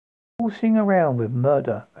Horsing Around with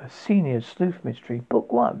Murder, a Senior Sleuth Mystery,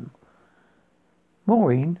 Book 1.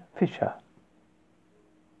 Maureen Fisher.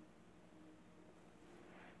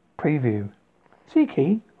 Preview.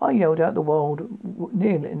 Zeke, I yelled out the world,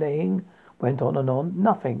 neighing, went on and on.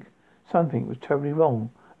 Nothing. Something was terribly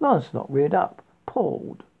wrong. Lancelot reared up,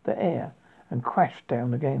 pawed the air, and crashed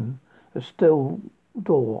down again. The steel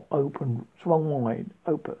door swung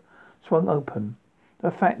open.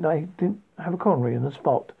 The fact that I didn't have a coronary on the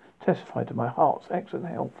spot testified to my heart's excellent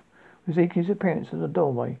health. With Zeke's appearance in the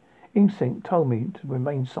doorway, instinct told me to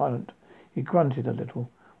remain silent. He grunted a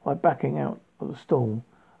little while backing out of the stall.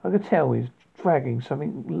 I could tell he was dragging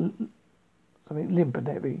something limp and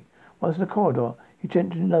heavy. Once in the corridor, he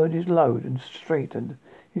gently lowered his load and straightened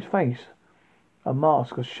his face, a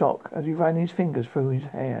mask of shock, as he ran his fingers through his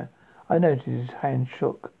hair. I noticed his hand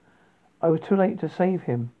shook. I was too late to save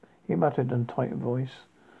him, he muttered in a tight voice.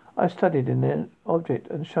 I studied the object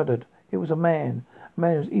and shuddered. It was a man. A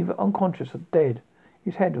man who was either unconscious or dead.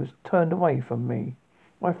 His head was turned away from me.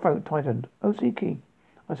 My throat tightened. "Oh, Zeke,"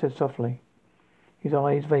 I said softly. His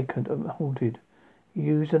eyes vacant and haunted. He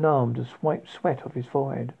used an arm to wipe sweat off his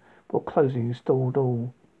forehead before closing his stall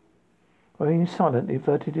door. Remaining silent, he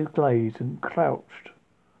averted his gaze and crouched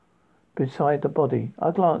beside the body.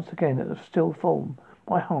 I glanced again at the still form,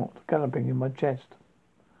 my heart galloping in my chest.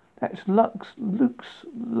 "That's Luke's,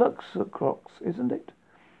 isn't it?"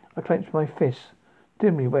 I clenched my fists,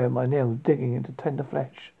 dimly aware of my nails digging into tender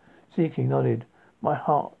flesh. Zeke nodded. My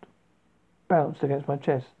heart bounced against my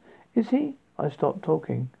chest. "Is he?" I stopped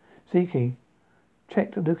talking. Zeke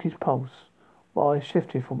checked Luke's pulse while I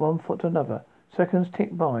shifted from one foot to another. Seconds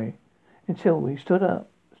ticked by until he stood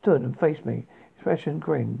and faced me, expression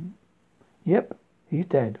grin. "Yep, he's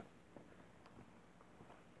dead."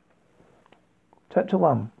 Chapter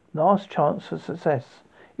 1. Last chance for success.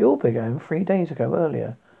 It all began 3 days ago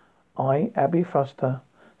earlier. I, Abby Foster,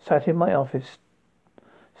 sat in my office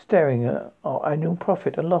staring at our annual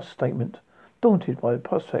profit and loss statement, daunted by the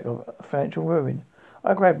prospect of financial ruin.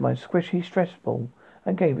 I grabbed my squishy stress ball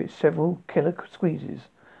and gave it several killer squeezes.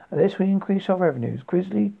 Unless we increase our revenues,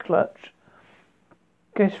 Grizzly Clutch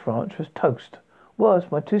Guest Ranch was toast.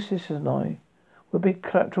 Worse, my 2 sisters and I would be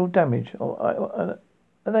collateral damage at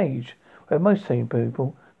an age where most sane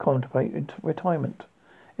people contemplate retirement.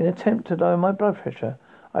 In an attempt to lower my blood pressure,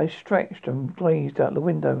 I stretched and gazed out the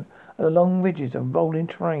window at the long ridges and rolling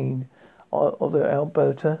terrain of the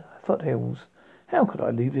Alberta foothills. How could I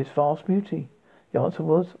leave this vast beauty? The answer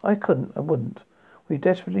was, I couldn't and wouldn't. We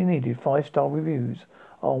desperately needed 5-star reviews.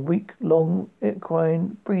 Our week-long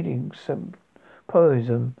equine breeding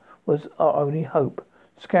symposium was our only hope.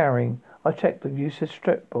 Scouring, I checked the useless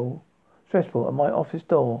stress ball at my office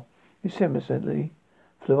door. It seamlessly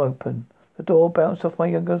flew open. The door bounced off my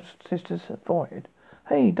younger sister's forehead.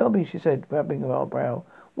 "Hey, Dobby," she said, rubbing her brow.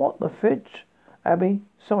 "What the fridge?" "Abby,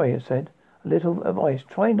 sorry," I said. A little advice.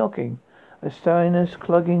 Try knocking. A sinus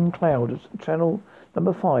clogging cloud of channel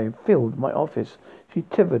number 5 filled my office. She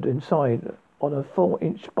tivered inside on her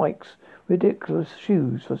 4-inch spikes, ridiculous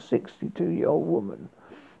shoes for a 62-year-old woman.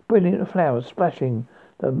 Brilliant flowers splashing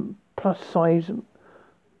the plus-size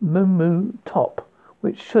muumuu top,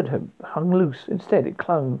 which should have hung loose. Instead, it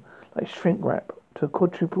clung like shrink wrap to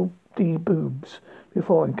quadruple D boobs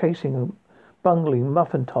before encasing a bungling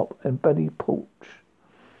muffin top and belly porch.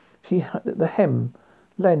 The hem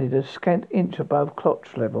landed a scant inch above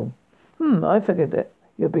crotch level. I figured that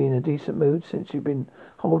you'd be in a decent mood since you've been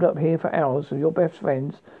holed up here for hours with your best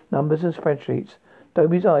friends, numbers and spreadsheets."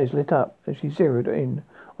 Dobie's eyes lit up as she zeroed in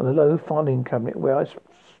on the low filing cabinet where I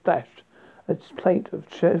stashed a plate of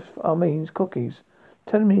Chef Armin's cookies.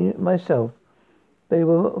 Telling me myself they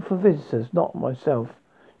were for visitors, not myself.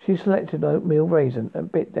 She selected an oatmeal raisin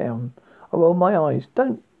and bit down. I rolled my eyes.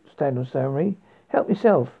 "Don't stand on ceremony. Help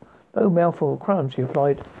yourself." "No mouthful of crumbs," she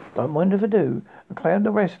replied. "Don't mind if I do," and crammed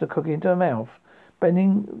the rest of the cookie into her mouth,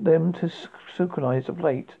 bending them to synchronize the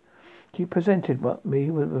plate. She presented me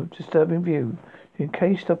with a disturbing view. She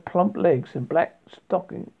encased her plump legs in black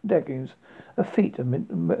leggings, her feet as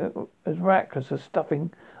miraculous as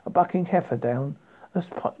stuffing a bucking heifer down a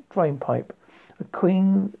drain pipe. Her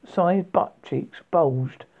queen-sized butt cheeks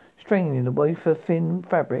bulged, straining the wafer-thin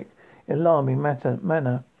fabric in alarming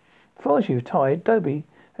manner. Before she retired, Dobie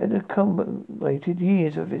had accumulated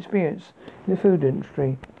years of experience in the food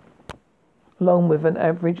industry, along with an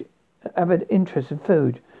avid interest in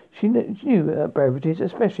food. She knew beverages,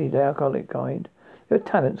 especially the alcoholic kind. Her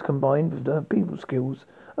talents combined with her people skills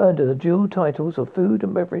earned her the dual titles of food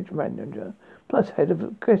and beverage manager, plus head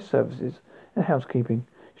of guest services and housekeeping.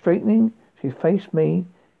 Straightening, she faced me,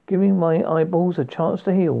 giving my eyeballs a chance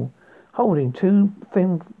to heal. Holding 2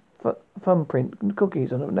 thin thumbprint and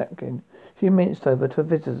cookies on a napkin. She minced over to a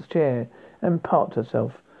visitor's chair and parked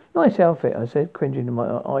herself. Nice outfit, I said, cringing in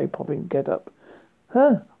my eye-popping get-up.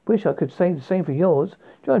 Huh? Wish I could say the same for yours.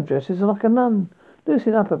 John dresses like a nun.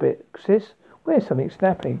 Loosen up a bit, sis. Wear something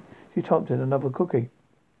snappy. She chopped in another cookie.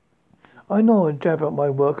 I know and jab at my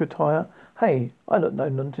work attire. Hey, I look no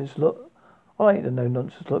nonsense look. I like the no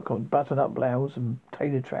nonsense look on button-up blouse and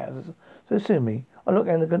tailored trousers. So sue me. I look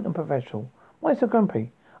elegant and professional. Why so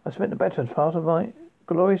grumpy? I spent the better part of my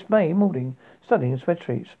glorious May morning studying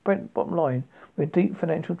spreadsheets. Bottom line, we're in deep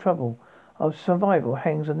financial trouble. Our survival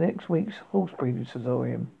hangs on next week's horse breeding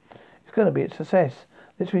sanatorium. It's going to be a success.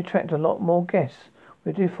 Let's attract a lot more guests.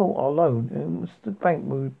 We default our loan, and the bank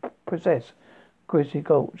will possess Grizzly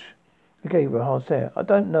Gulch. I gave her a hard stare. I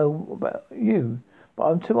don't know about you, but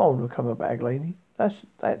I'm too old to become a bag lady. That's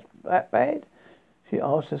that bad? She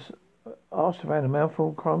asked around a mouthful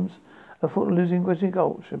of crumbs. I thought of losing Grizzly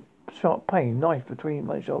Gulch. A sharp pain knifed between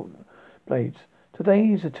my shoulder blades. Today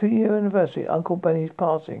is the 2-year anniversary of Uncle Benny's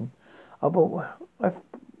passing. I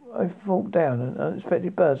thought down an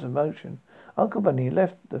unexpected burst of emotion. Uncle Benny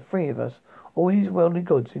left the three of us all his worldly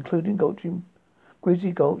goods, including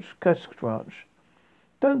Grizzly Gulch Cash Ranch.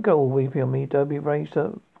 Don't go all weepy on me, Dobie raised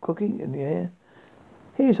a cookie in the air.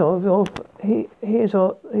 Here's our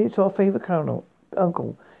favourite colonel,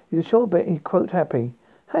 Uncle. He's a short bit, he croaked happy.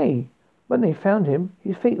 Hey, when they found him,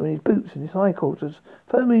 his feet were in his boots and his hindquarters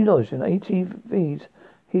firmly lodged in ATV's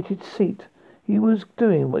heated seat. He was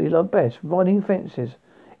doing what he loved best, riding fences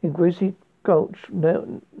in Grizzly Gulch,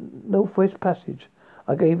 Northwest Passage.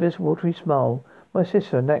 I gave this watery smile. My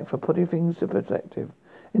sister a knack for putting things to perspective.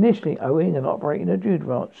 Initially owning and operating a Jude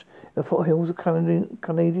ranch in the foothills of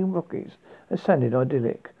Canadian Rockies, it sounded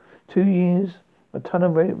idyllic. 2 years, a ton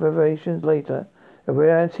of revelations later, the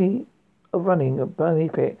reality of running a bunny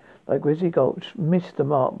pit like Grizzly Gulch missed the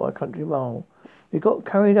mark by a country mile. We got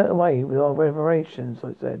carried away with our revelations,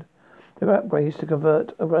 I said. There are upgrades to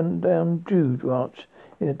convert a rundown Jude ranch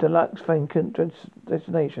in a deluxe vacant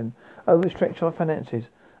destination overstretch our finances,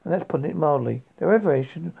 and that's putting it mildly. The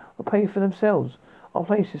revelation will pay for themselves. Our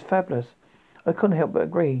place is fabulous. I couldn't help but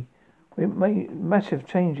agree. We made massive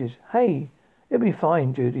changes. Hey, it'll be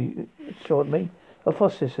fine, Judy assured me. Our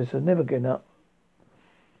foster sisters are never getting up.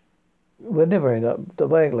 We'll never end up the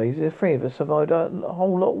Wagley's. The three of us survived a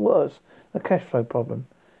whole lot worse. A cash flow problem.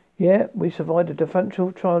 Yeah, we survived a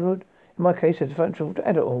dysfunctional childhood. In my case, a dysfunctional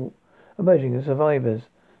adulthood. Emerging as survivors.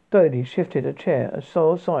 Dodie shifted a chair and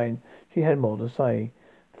saw a sign she had more to say.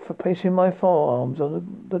 For placing my forearms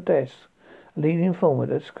on the desk, leaning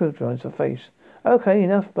forward, a screwdriver to face. Okay,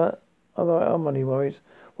 enough, but our money worries.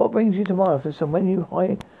 What brings you to my office, and when you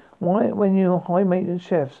high maintenance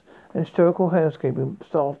chefs and historical housekeeping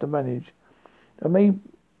staff to manage?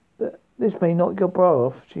 This may knock your bra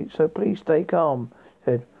off, so please stay calm,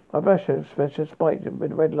 said. My blood pressure spiked in the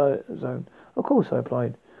red light zone. Of course, I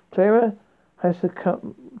replied. Clara has to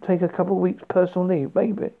take a couple of weeks personal leave,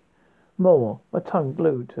 maybe. More, my tongue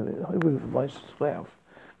glued to the roof of my mouth.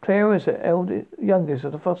 Clara is the youngest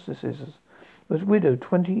of the foster sisters. Was widowed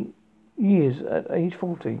 20 years at age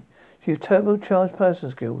 40. She has turbocharged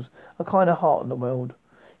person skills, a kind of heart in the world.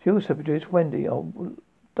 She also produced Wendy, our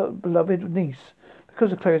beloved niece.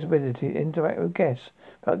 Because of Clara's ability to interact with guests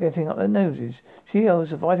without getting up their noses, she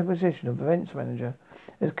holds a vital position of events manager,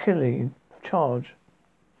 is currently in charge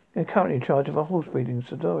of a horse breeding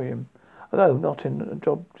sanatorium. Although not in the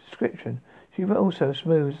job description, she also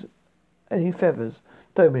smooths any feathers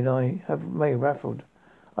Dobie and I may have raffled.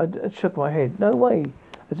 I shook my head. No way.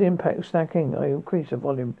 As the impact of snacking, I increased the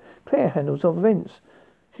volume. Claire handles our events.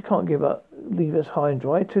 She can't leave us high and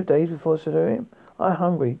dry 2 days before sanatorium. I'm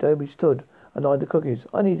hungry. Dobie stood and eyed the cookies.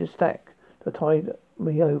 I need a stack to tide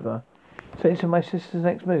me over. Sensing my sister's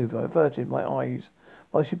next move, I averted my eyes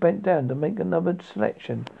while she bent down to make another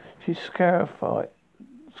selection. She scoffed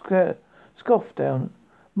down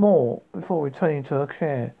more before returning to her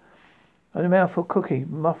chair. And a mouthful of cookie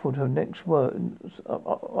muffled her next words.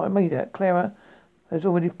 I made out. Clara has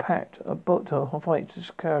already packed. I booked her flight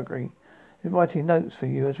to Calgary. She's writing notes for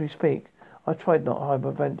you as we speak. I tried not to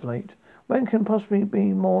hyperventilate. When can possibly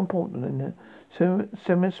be more important than the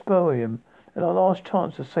sanatorium and our last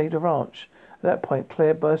chance to save the ranch? At that point,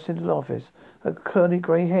 Claire burst into the office. Her curly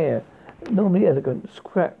grey hair, normally elegant,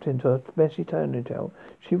 scrapped into a messy ponytail.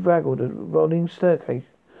 She waggled a rolling suitcase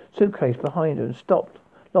behind her and stopped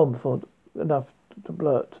long before enough to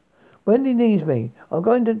blurt. Wendy needs me. I'm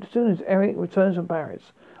going to as soon as Eric returns from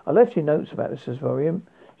Paris. I left you notes about the sanatorium.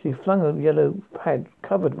 She flung a yellow pad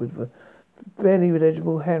covered with barely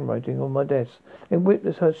legible handwriting on my desk and whipped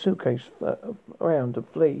her suitcase around to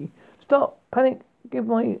flee. Stop! Panic! Give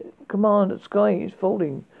my command at sky is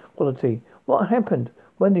falling quality. What happened?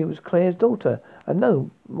 Wendy was Claire's daughter, and no,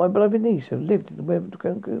 my beloved niece who lived in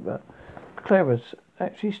Vancouver. Clara's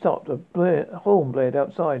actually stopped. A horn blared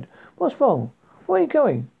outside. What's wrong? Where are you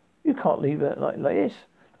going? You can't leave it like this.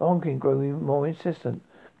 The honking grew even more insistent.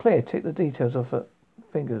 Claire ticked the details off her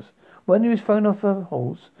fingers. Wendy was thrown off her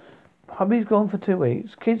horse. Hubby's gone for 2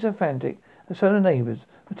 weeks. Kids are frantic, and so the neighbours.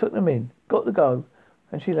 I took them in. Got to go.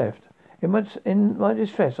 And she left. In my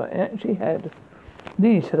distress, I actually had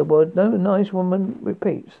nearly said a word no nice woman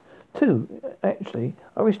repeats. 2, actually.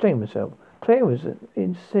 I restrained myself. Claire was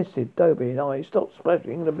insisted Dobie and I stopped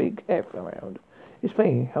splashing the big F around,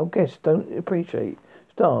 explaining how guests don't appreciate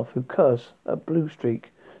staff who curse a blue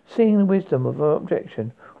streak. Seeing the wisdom of her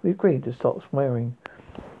objection, we agreed to stop swearing.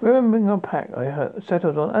 Remembering our pack, I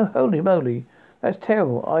settled on, oh, holy moly, that's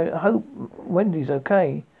terrible. I hope Wendy's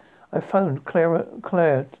okay. I phoned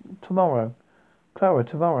Clara tomorrow.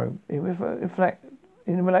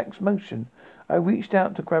 In relaxed motion, I reached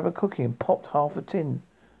out to grab a cookie and popped half of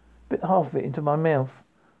it into my mouth.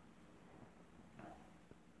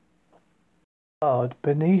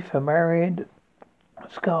 Beneath a Married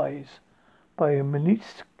Skies by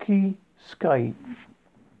Manitsky Sky.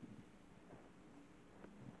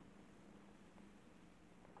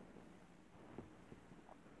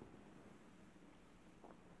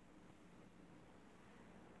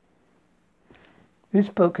 This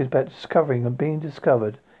book is about discovering and being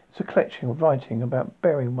discovered. It's a collection of writing about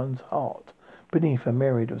burying one's heart beneath a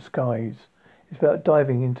myriad of skies. It's about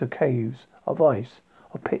diving into caves of ice,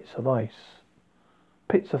 or pits of ice,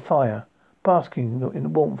 pits of fire, basking in the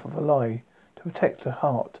warmth of a lie to protect the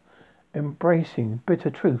heart, embracing bitter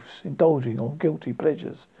truths, indulging on guilty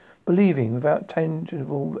pleasures, believing without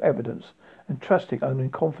tangible evidence, and trusting only in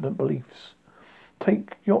confident beliefs.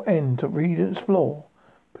 Take your end to read and explore,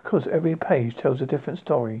 because every page tells a different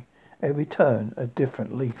story, every turn a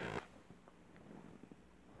different leaf.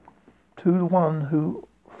 To the one who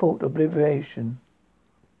thought obliviation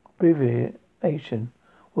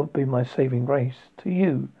would be my saving grace, to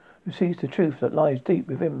you who sees the truth that lies deep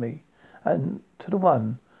within me, and to the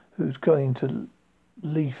one who's going to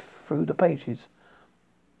leaf through the pages,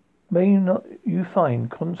 may not you find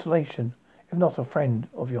consolation, if not a friend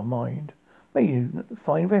of your mind. May you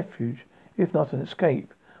find refuge, if not an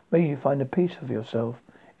escape. May you find a piece of yourself,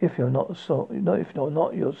 if you're not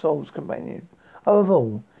your soul's companion. Above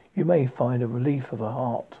all, you may find a relief of a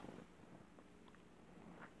heart.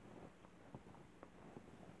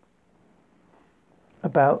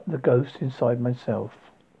 About the ghost inside myself.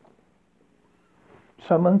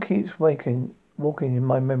 Someone keeps walking in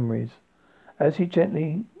my memories. As he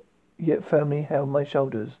gently yet firmly held my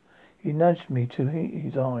shoulders, he nudged me to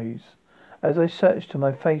his eyes. As I searched to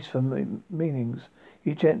my face for meanings,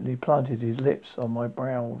 he gently planted his lips on my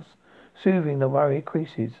brows, soothing the worried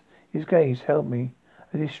creases. His gaze held me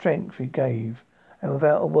as his strength he gave, and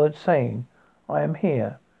without a word saying, I am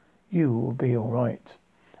here. You will be all right.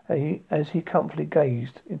 As he comfortably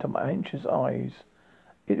gazed into my anxious eyes,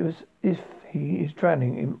 it was as if he is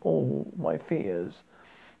drowning in all my fears.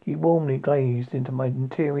 He warmly gazed into my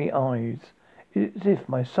interior eyes, as if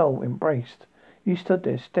my soul embraced. He stood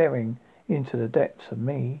there staring into the depths of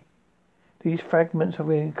me. These fragments of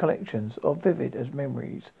recollections, of vivid as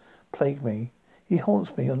memories, plague me. He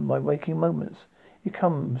haunts me on my waking moments. He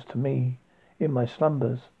comes to me in my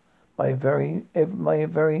slumbers. My every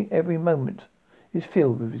moment is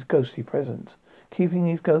filled with his ghostly presence, keeping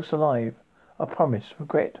his ghost alive. A promise,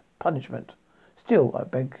 regret, punishment. Still, I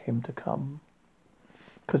beg him to come.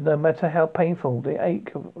 Because no matter how painful the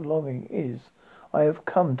ache of longing is, I have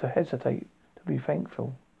come to hesitate to be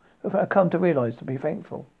thankful. I've come to realize to be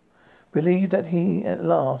thankful. Believe that he at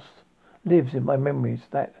last lives in my memories,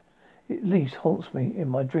 that at least haunts me in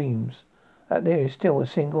my dreams, that there is still a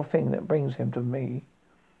single thing that brings him to me.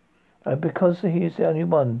 And because he is the only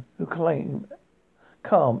one who can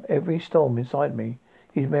calm every storm inside me,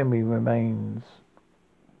 his memory remains.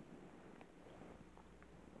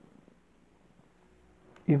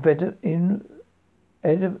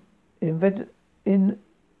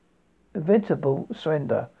 Inevitable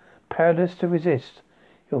surrender, powerless to resist.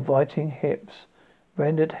 Your biting hips,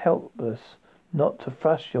 rendered helpless, not to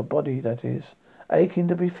thrust your body, that is, aching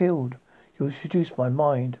to be filled. You seduce my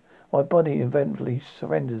mind. My body eventually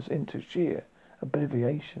surrenders into sheer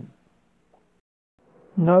oblivion.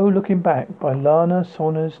 No Looking Back by Lana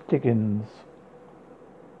Saunders Diggins.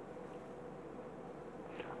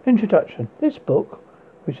 Introduction. This book,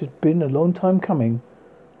 which has been a long time coming,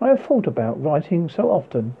 I have thought about writing so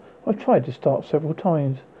often. I've tried to start several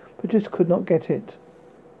times, but just could not get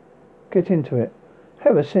into it.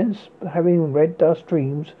 Ever since having read Dust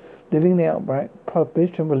Dreams, living the outbreak,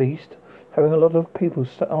 published and released, having a lot of people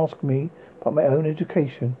ask me about my own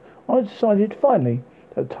education. I decided finally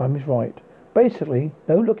that the time is right. Basically,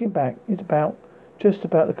 no looking back. It's just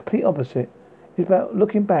about the complete opposite. It's about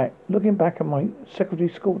looking back at my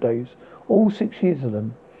secondary school days, all 6 years of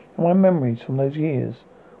them, and my memories from those years,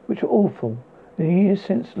 which were awful. In the years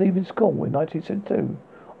since leaving school in 1972,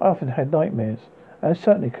 I often had nightmares, and I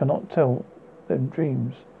certainly cannot tell them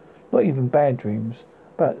dreams, not even bad dreams,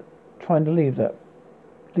 but trying to leave the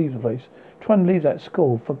place, trying to leave that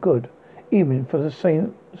school for good, even for the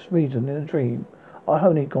same reason in a dream. I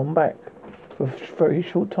only gone back for a very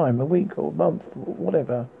short time, a week or a month, or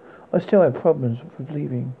whatever. I still have problems with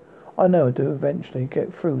leaving. I know I do eventually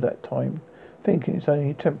get through that time, thinking it's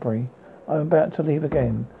only temporary. I'm about to leave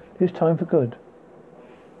again, this time for good.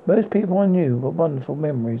 Most people I knew were wonderful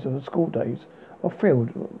memories of the school days, are thrilled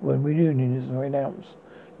when reunions are announced.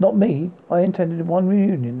 Not me. I attended one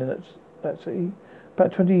reunion in that city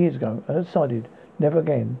about 20 years ago and decided never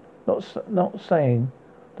again. Not saying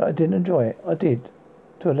that I didn't enjoy it. I did,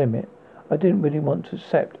 to a limit. I didn't really want to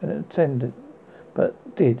accept and attend it,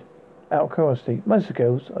 but did, out of curiosity. Most of the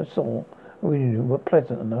girls I saw at a reunion were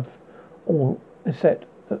pleasant enough, all except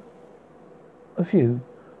a few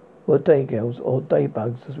were day girls, or day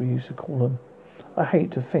bugs as we used to call them. I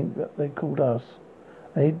hate to think that they called us.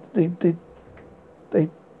 They did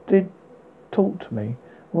talk to me.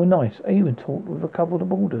 Were nice. I even talked with a couple of the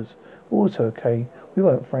boarders. Also okay. We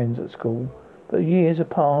weren't friends at school, but years have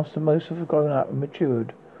passed and most have grown up and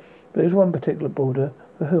matured. But there was one particular boarder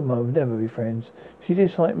for whom I would never be friends. She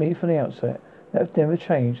disliked me from the outset. That's never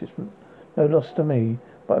changed. It's no loss to me,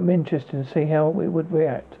 but I'm interested to see how it would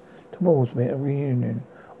react towards me at a reunion.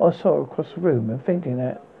 I saw her across the room and thinking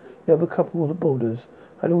that the other couple of the boarders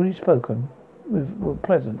had already spoken were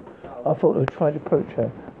pleasant. I thought I would try to approach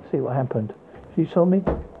her, see what happened. She saw me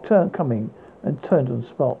coming and turned on the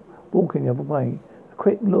spot, walking the other way. A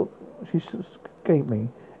quick look she gave me,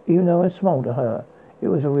 even though I smiled at her. It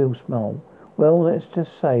was a real smile. Well, let's just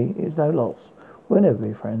say it's no loss. We'll never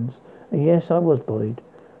be friends. And yes, I was bullied,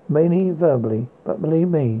 mainly verbally, but believe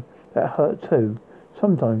me, that hurt too.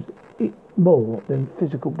 Sometimes more than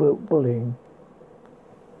physical bullying.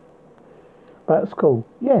 About school,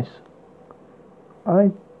 yes. I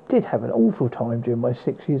did have an awful time during my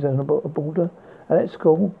 6 years on a boarder, and at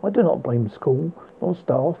school, I do not blame school or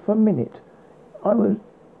staff for a minute.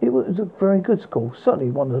 It was a very good school, certainly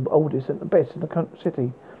one of the oldest and the best in the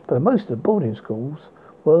city, but most of the boarding schools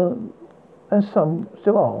were, and some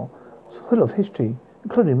still are, full of history,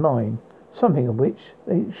 including mine, something of which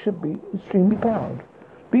they should be extremely proud.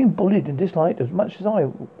 Being bullied and disliked as much as I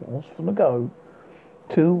was from the go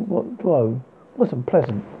to woe wasn't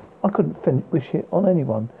pleasant. I couldn't wish it on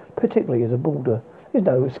anyone, particularly as a boarder. There's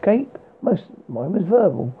no escape. Most of mine was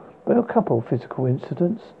verbal, but a couple of physical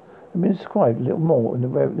incidents have been described a little more in the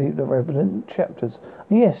relevant chapters.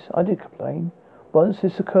 And yes, I did complain. Once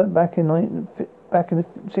this occurred back in the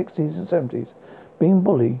 60s and 70s. Being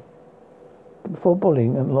bullied, before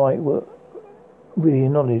bullying and like were really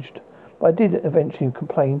acknowledged. But I did eventually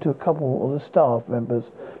complain to a couple of the staff members,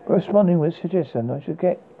 but responding with suggestion I should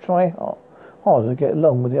try harder to get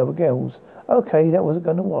along with the other girls. Okay, that wasn't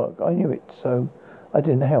going to work. I knew it, so I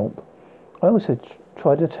didn't help. I also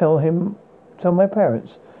tried to tell my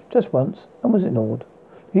parents just once and was ignored.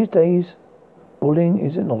 These days, bullying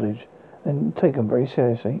is acknowledged and taken very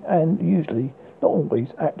seriously and usually, not always,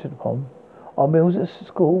 acted upon. Our meals at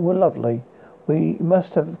school were lovely. We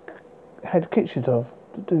must have had kitchen staff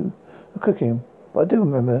to do the cooking, but I do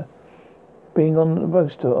remember being on the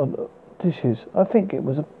roaster on dishes. I think it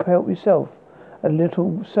was a help yourself, a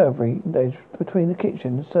little servery ledge between the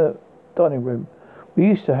kitchen and dining room. We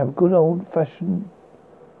used to have good old-fashioned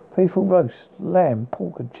faithful roast, lamb,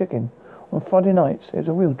 pork and chicken. On Friday nights it was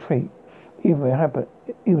a real treat, even if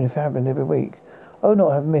it happened every week. I would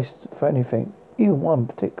not have missed for anything, even one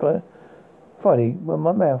particular Friday when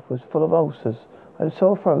my mouth was full of ulcers. I had a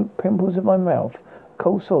sore throat, pimples in my mouth,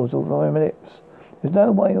 cold sores all over my lips. There's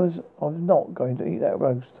no way I was not going to eat that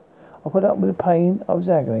roast. I put up with the pain. I was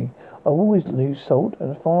agony. I always lose salt,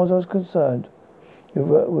 and as far as I was concerned,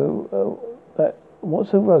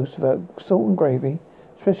 what's a roast without salt and gravy,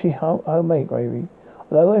 especially homemade gravy?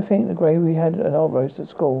 Although I think the gravy we had in our roast at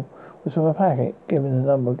school was from a packet, given the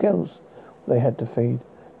number of girls they had to feed.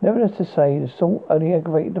 Nevertheless to say, the salt only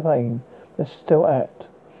aggravated the pain. They're still at.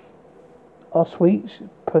 Our sweets,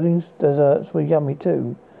 puddings, desserts were yummy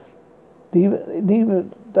too. Neither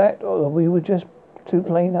that or we were just too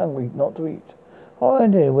plain hungry not to eat. I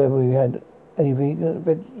don't know whether we had any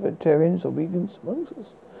vegetarians or vegans amongst us.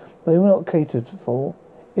 They were not catered for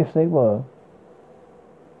if they were.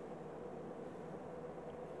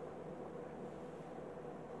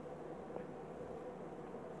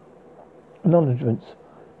 Acknowledgements.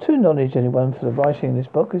 To acknowledge anyone for the writing in this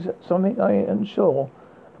book is something I am sure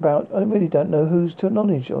about. I really don't know who's to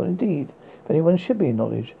acknowledge, or indeed if anyone should be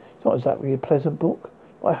acknowledged. It's not exactly a pleasant book.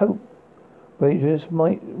 I hope readers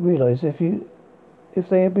might realise if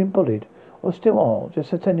they have been bullied, or still are,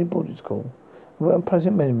 just attending boarding school, with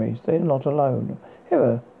unpleasant memories, they are not alone.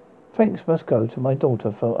 Here, thanks must go to my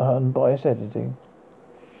daughter for her unbiased editing.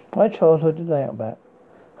 My childhood in the Outback.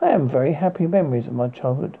 I have very happy memories of my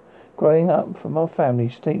childhood. Growing up from our family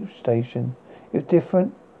station, it was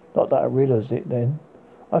different. Not that I realised it then.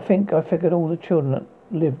 I think I figured all the children that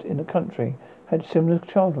lived in the country had similar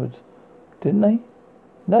childhoods. Didn't they?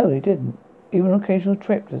 No, they didn't. Even an occasional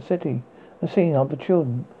trip to the city and seeing other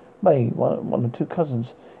children, one or two cousins.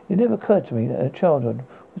 It never occurred to me that their childhood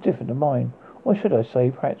was different to mine. Or should I say,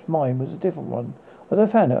 perhaps mine was a different one. As I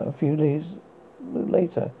found out a few years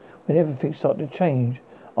later, when everything started to change,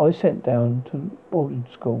 I was sent down to boarding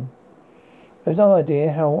school. There's no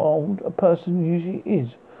idea how old a person usually is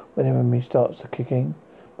when memory starts to kick in,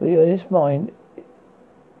 but the earliest mind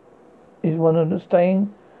is one of the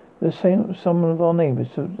staying the same. Some of our neighbours,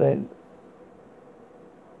 staying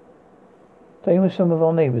with some of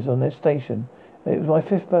our neighbours on their station. It was my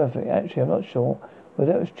 5th birthday. Actually, I'm not sure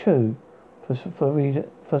whether that was true.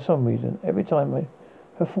 For some reason, every time I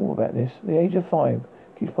have thought about this, the age of 5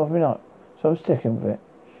 keeps popping up, so I'm sticking with it.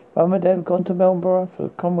 Mum and Dad had gone to Melbourne for the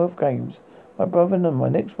Commonwealth Games. My brother and my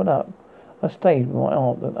next one up, I stayed with my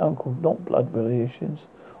aunt and uncle, not blood relations,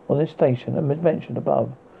 on this station, and as mentioned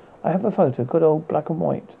above. I have a photo, good old black and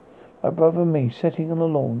white. My brother and me sitting on the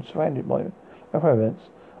lawn, surrounded by my parents.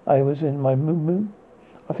 I was in my moo-moo.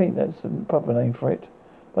 I think that's the proper name for it,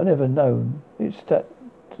 but I've never known.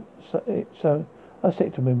 So I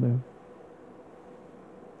stick to moo-moo.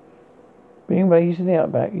 Being raised in the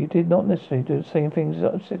Outback, you did not necessarily do the same things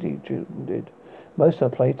that city children did. Most of our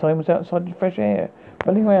playtime was outside in fresh air,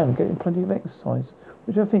 running around and getting plenty of exercise,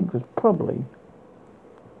 which I think was probably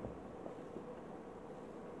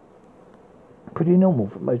pretty normal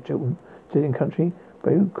for most children sitting in country,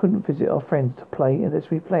 but who couldn't visit our friends to play unless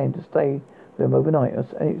we planned to stay with them overnight or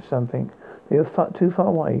something. They were too far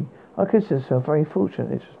away. I consider myself very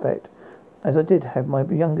fortunate in this respect, as I did have my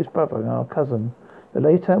youngest brother and our cousin. The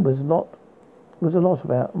latter was a lot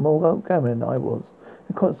about more gammon than I was,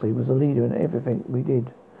 and constantly was a leader in everything we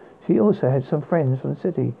did. She also had some friends from the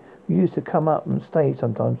city who used to come up and stay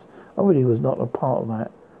sometimes. I really was not a part of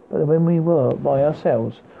that, but when we were by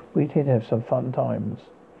ourselves, we did have some fun times.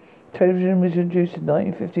 Television was introduced in the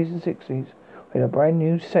 1950s and 60s. We had a brand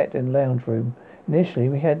new set in the lounge room. Initially,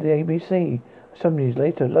 we had the ABC. Some years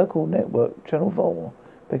later, local network Channel 4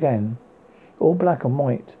 began. All black and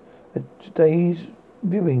white. The day's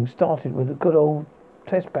viewing started with a good old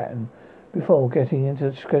test pattern before getting into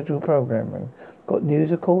the scheduled programming. Got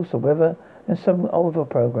news, of course, the weather, and some other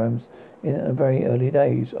programs in the very early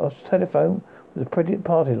days. Our telephone was a pretty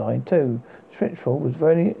party line too. Switchboard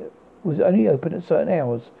was only open at certain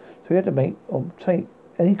hours, so we had to make or take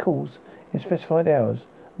any calls in specified hours.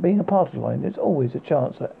 Being a party line, there's always a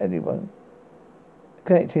chance that anyone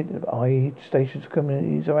connected, i.e. stations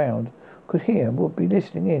communities around, could hear and would be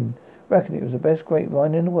listening in. Reckon it was the best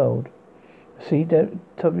grapevine in the world. The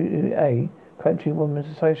CWA, Country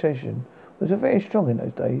Women's Association, was very strong in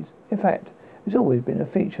those days. In fact, it's always been a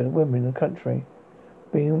feature of women in the country,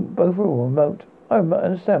 being both rural and remote. I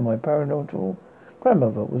understand my parental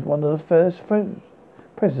grandmother was one of the first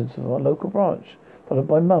presidents of our local branch, followed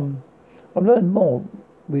by Mum. I've learned more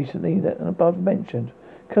recently than above mentioned.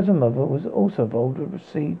 Cousin Mother was also involved with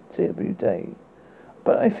CWA,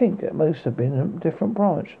 but I think that most have been in a different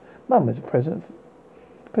branch. Mum was president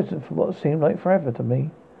for what seemed like forever to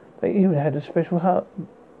me. They even had a special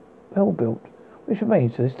hall built, which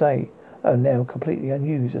remains to this day, though now completely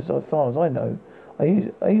unused as far as I know. I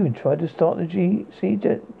even tried to start the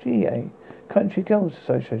CGA, Country Girls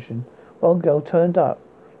Association. One girl turned up,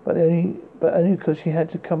 but only because she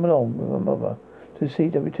had to come along with her mother to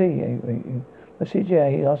CWT meeting. The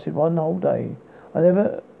CGA lasted one whole day. I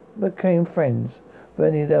never became friends with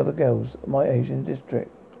any of the other girls my age in the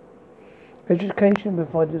district. Education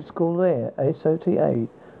provided at school there, SOTA,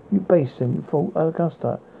 based in Fort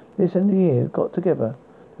Augusta. This end of the year got together.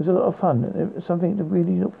 It was a lot of fun, and it was something to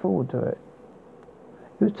really look forward to it.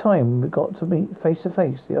 It was time when we got to meet face to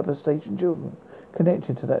face the other station children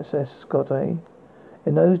connected to that SCOTA.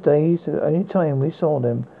 In those days, the only time we saw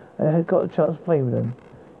them and had got a chance to play with them.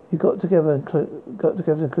 You got together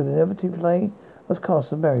including Liberty Play. I was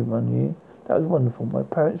cast as Mary one year. That was wonderful. My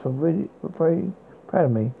parents were very proud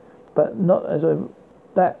of me, but not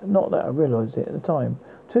that I realised it at the time.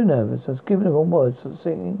 Too nervous. I was giving the wrong words for the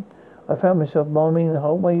singing. I found myself miming the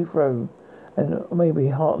whole way through. and maybe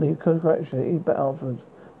heartily congratulated but afterwards.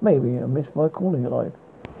 Maybe I missed my calling in life.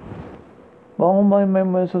 While my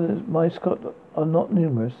memories of my Scott are not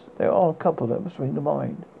numerous, there are a couple that spring to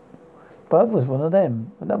mind. Birth was one of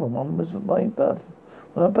them. Another one was my birth.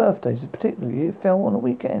 On our birthdays, particularly, it fell on a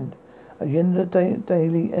weekend. At the end of the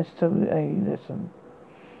daily SLEUTH lesson,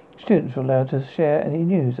 students were allowed to share any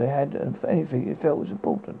news they had of anything they felt was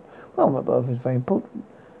important. Well, my birthday is very important.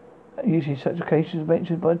 Usually such occasions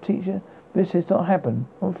mentioned by the teacher. This has not happened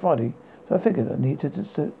on Friday, so I figured I needed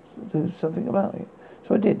to do something about it.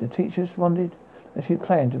 So I did. The teacher responded that she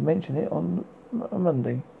planned to mention it on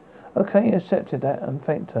Monday. Okay, I accepted that and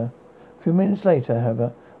thanked her. A few minutes later,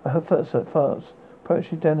 however, I heard footsteps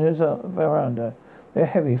approaching down the veranda. They were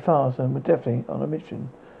heavy, fast, and were definitely on a mission.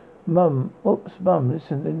 Mum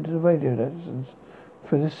listened into the radio lessons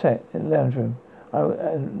through the set in the lounge room.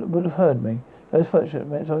 And would have heard me. Those footsteps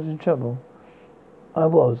meant I was in trouble. I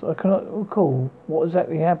cannot recall what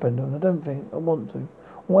exactly happened, and I don't think I want to.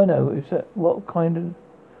 All I know is that it kind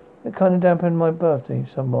of dampened my birthday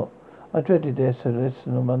somewhat. I dreaded the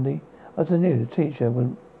lesson on Monday, as I knew the teacher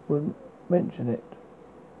would mention it.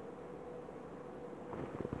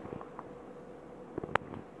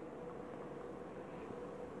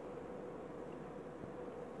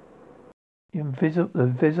 The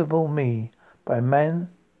Invisible Me by Man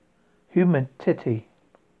Humanity.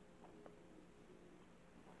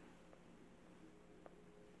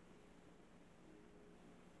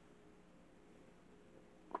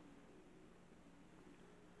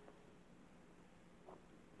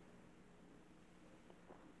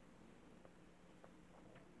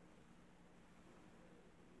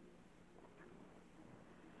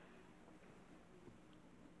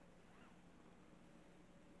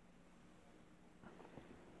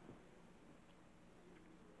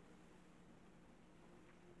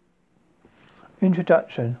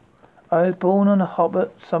 Introduction. I was born on a hot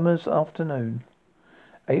summer's afternoon,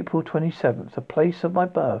 April 27th. The place of my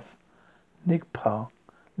birth, Nigpur,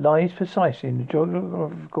 lies precisely in the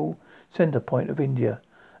geographical centre point of India,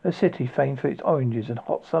 a city famed for its oranges and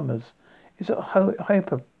hot summers. It's a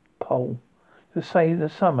hyperpole. To say the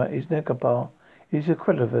summer is Nigpur is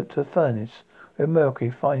equivalent to a furnace where mercury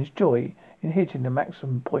finds joy in hitting the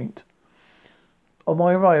maximum point. On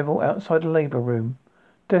my arrival outside the labour room,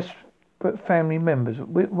 but family members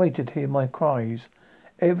waited to hear my cries.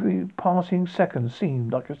 Every passing second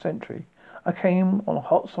seemed like a century. I came on a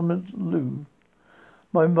hot summer's loo.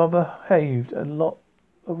 My mother heaved a lot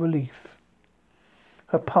of relief.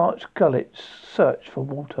 Her parched gullets searched for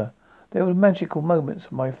water. There were magical moments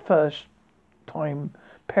of my first time.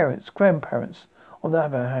 Grandparents, on the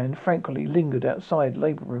other hand, frankly lingered outside the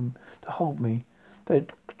labour room to hold me. Their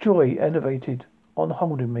joy elevated on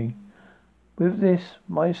holding me. With this,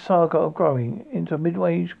 my saga of growing into a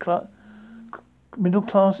middle-class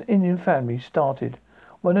Indian family started.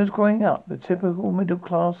 When I was growing up, the typical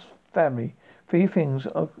middle-class family, three things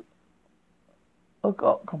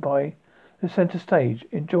occupy the centre stage: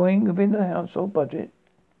 enjoying within the household budget,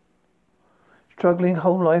 struggling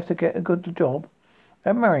whole life to get a good job,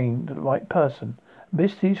 and marrying the right person.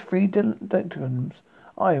 Amidst these three dilemmas,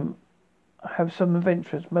 I have some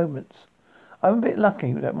adventurous moments. I'm a bit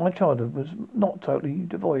lucky that my childhood was not totally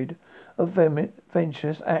devoid of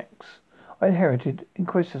venturous acts. I inherited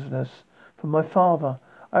inquisitiveness from my father.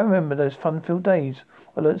 I remember those fun-filled days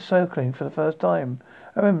I learnt circling for the first time.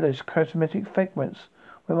 I remember those charismatic segments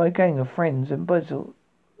where my gang of friends embezzled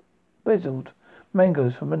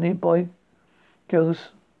mangoes from a nearby girls'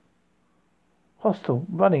 hostel.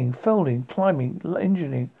 Running, folding, climbing,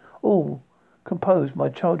 engineering, all composed my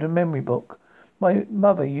childhood memory book. My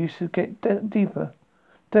mother used to get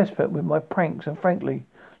desperate with my pranks and frankly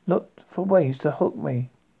looked for ways to hook me.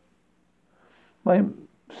 My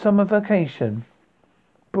summer vacation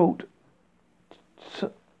brought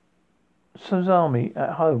Sazami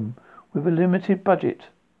at home with a limited budget.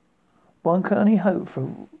 One can only hope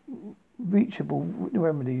for reachable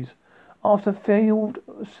remedies. After failed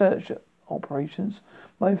search operations,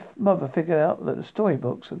 my mother figured out that the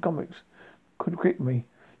storybooks and comics could grip me.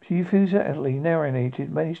 She enthusiastically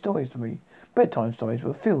narrated many stories to me. Bedtime stories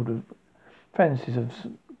were filled with fantasies of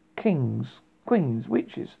kings, queens,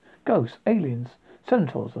 witches, ghosts, aliens,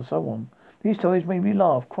 centaurs, and so on. These stories made me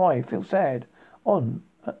laugh, cry, feel sad, so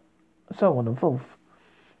on and forth.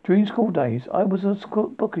 During school days, I was a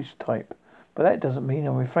bookish type, but that doesn't mean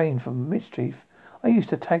I refrained from mischief. I used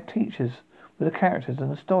to tag teachers with the characters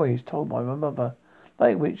and the stories told by my mother,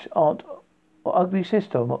 like which aunt or ugly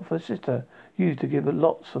sister or what for sister used to give her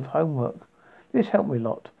lots of homework. This helped me a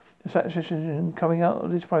lot. The satisfaction coming out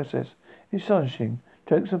of this process is astonishing.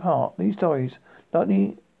 Jokes apart, these stories,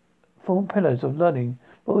 likely form pillars of learning,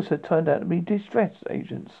 but also turned out to be distress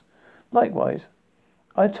agents. Likewise,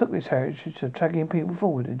 I took this heritage of dragging people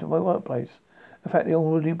forward into my workplace. In fact, the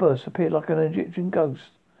unruly boss appeared like an Egyptian ghost.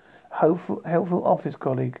 A helpful office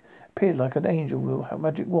colleague appeared like an angel with a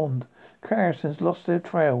magic wand. Comparisons lost their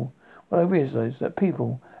trail when I realized that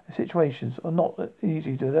people and situations are not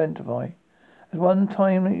easy to identify. At one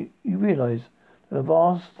time, you realize that a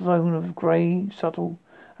vast zone of grey, subtle,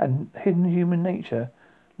 and hidden human nature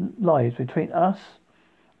lies between us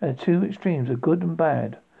and the two extremes of good and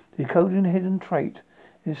bad. Decoding a hidden trait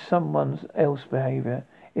is someone else's behavior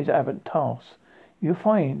is an aberrant task. You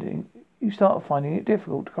start finding it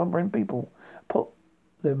difficult to comprehend people, put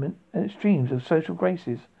them in extremes of social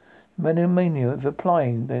graces. Mania of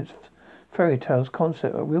applying this fairy tales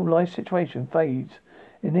concept of real life situation fades.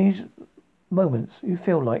 In these moments, you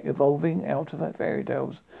feel like evolving out of fairy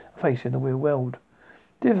tales, facing the real world.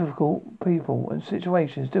 Difficult people and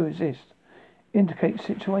situations do exist. Indicate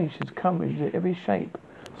situations come in every shape,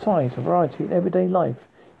 size, and variety in everyday life.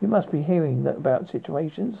 You must be hearing about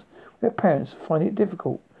situations where parents find it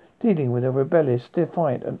difficult dealing with a rebellious,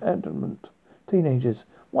 defiant, and adamant teenagers.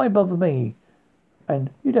 Why bother me? And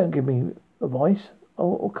you don't give me advice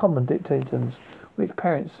or common dictatums which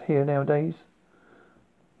parents hear nowadays.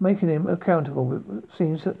 Making him accountable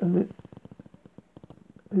seems an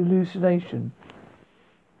hallucination.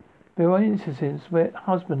 There are instances where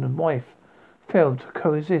husband and wife fail to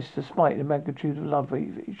coexist despite the magnitude of love for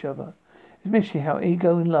each other. It's mystery how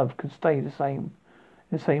ego and love can stay in the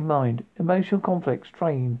same mind. Emotional conflicts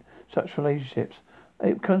strain such relationships.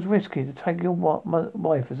 It becomes risky to take your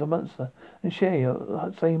wife as a monster and share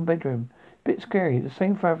your same bedroom. A bit scary. The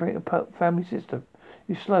same fabric of family system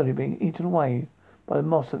is slowly being eaten away by the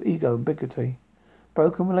moss of ego and bigotry.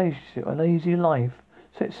 Broken relationship, an easy life,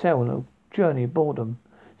 set sail on a journey of boredom.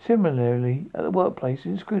 Similarly, at the workplace, the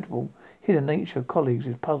inscrutable, hidden nature of colleagues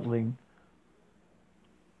is puzzling.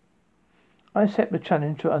 I accept the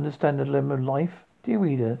challenge to understand the dilemma of life. Dear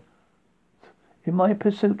reader, in my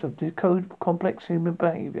pursuit of decode complex human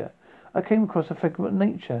behavior, I came across a figment of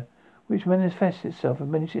nature which manifests itself in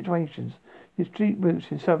many situations. Its deep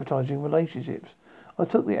roots in sabotaging relationships. I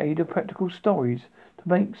took the aid of practical stories to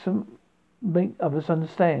make others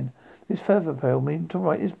understand. This further propelled me to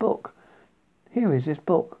write this book. Here is this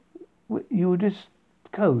book. You will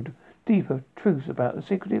decode deeper truths about the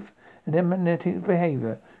secretive and magnetic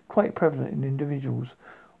behavior quite prevalent in individuals.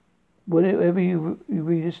 Whenever you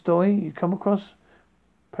read a story, you come across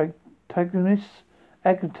protagonists,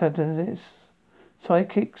 antagonists,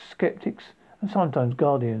 sidekicks, skeptics, and sometimes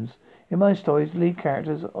guardians. In my stories, lead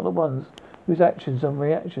characters are the ones whose actions and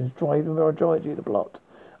reactions drive the majority of the plot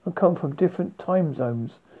and come from different time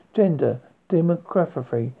zones, gender,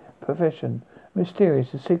 demography, profession.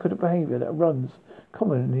 Mysterious and secret behavior that runs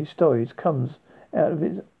common in these stories comes out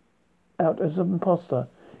as an imposter.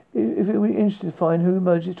 If it were interesting to find who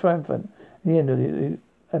emerges triumphant at the end of it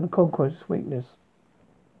and conquers weakness.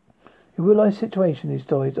 In real life situations, these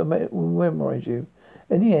stories will memorize you.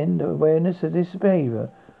 In the end, the awareness of this behavior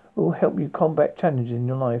will help you combat challenges in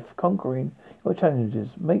your life, conquering your challenges,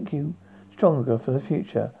 make you stronger for the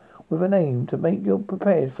future, with an aim to make you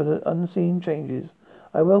prepared for the unseen changes.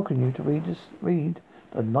 I welcome you to read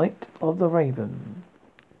The Night of the Raven.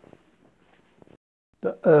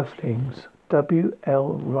 The Earthlings, W.L.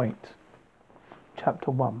 Wright.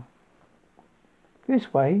 Chapter 1.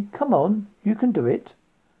 This way, come on, you can do it.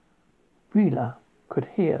 Rila could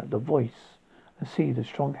hear the voice and see the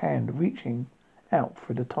strong hand reaching out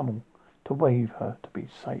through the tunnel to wave her to be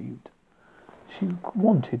saved. She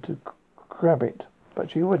wanted to grab it,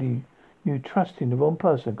 but she already knew trusting the wrong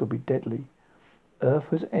person could be deadly.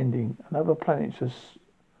 Earth was ending, and other planets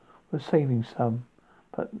were saving some,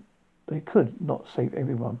 but they could not save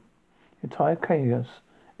everyone. The entire chaos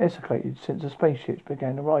escalated since the spaceships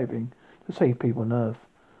began arriving to save people on Earth.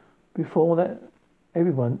 Before that,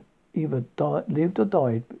 everyone either lived or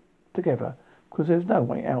died together because there was no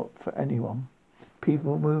way out for anyone.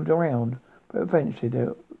 People moved around, but eventually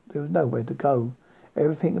there was nowhere to go.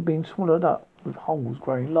 Everything had been swallowed up, with holes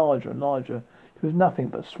growing larger and larger. There was nothing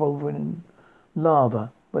but swollen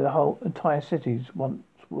lava where the whole entire cities once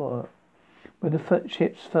were. When the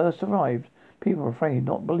ships first arrived, people were afraid,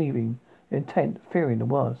 not believing the intent, fearing the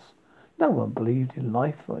worst. No one believed in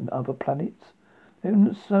life on other planets. There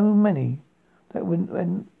were so many that were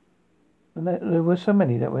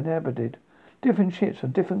inhabited. Different ships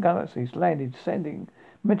from different galaxies landed, sending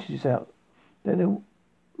messages out that they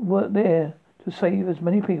were there to save as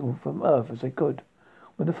many people from Earth as they could.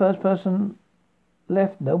 When the first person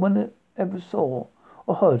left, no one ever saw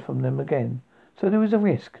or heard from them again. So there was a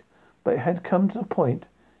risk, but it had come to the point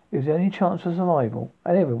It was the only chance for survival,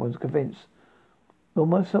 and everyone was convinced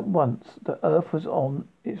almost at once that Earth was on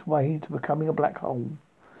its way to becoming a black hole.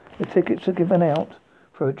 The tickets were given out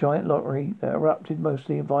for a giant lottery that erupted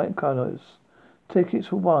mostly in bright colours. Tickets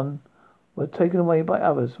for one were taken away by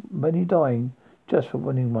others, many dying just for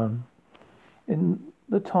winning one. In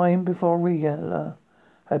the time before Rhea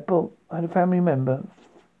had a family member,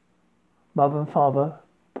 mother and father,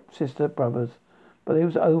 sister, brothers, but it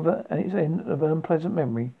was over and its end of an unpleasant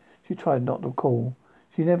memory she tried not to recall.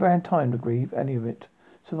 She never had time to grieve any of it.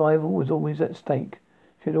 Survival was always at stake.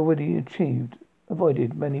 She had already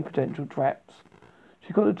avoided many potential traps.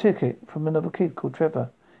 She got a ticket from another kid called Trevor.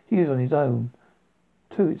 He was on his own,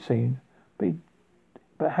 too, it seemed,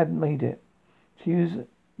 but hadn't made it. She was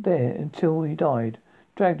there until he died,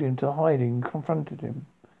 dragged him to hiding, comforted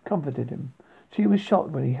him. She was shocked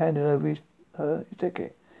when he handed over his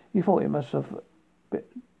ticket. He thought he must have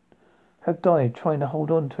died trying to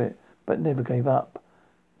hold on to it, but never gave up.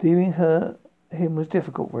 Leaving him was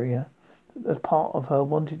difficult for her. A part of her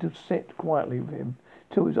wanted to sit quietly with him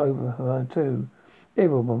till it was over for her too.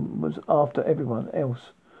 Everyone was after everyone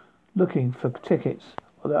else, looking for tickets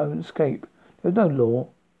or their own escape. There was no law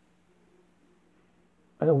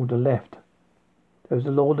and order left. There was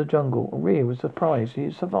the law of the jungle, and Rhea was surprised he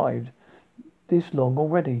had survived this long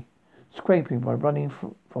already, scraping by running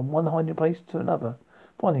from one hiding place to another,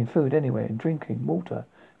 finding food anywhere and drinking water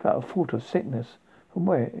without a thought of sickness from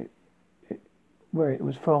where it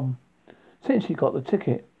was from. Since she got the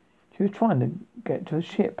ticket, she was trying to get to a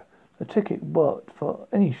ship. The ticket worked for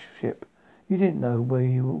any ship. You didn't know where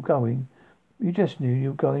you were going. You just knew you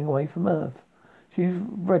were going away from Earth. She was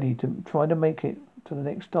ready to try to make it to the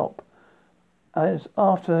next stop. As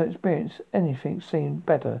after her experience, anything seemed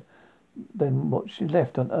better than what she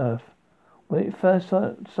left on Earth. When it first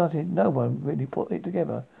started, no one really put it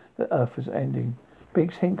together that Earth was ending.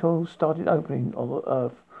 Big sinkholes started opening on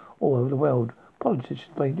Earth all over the world. Politicians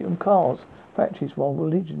blamed it on cars, factories, while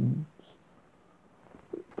religions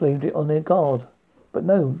blamed it on their God. But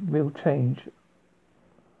no real change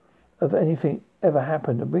of anything ever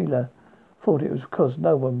happened. And Rhea thought it was because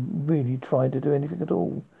no one really tried to do anything at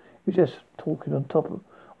all. It was just talking on top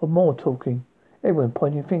of more talking. Everyone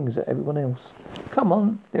pointing fingers at everyone else. Come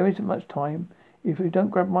on, there isn't much time. If you don't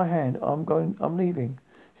grab my hand, I'm leaving.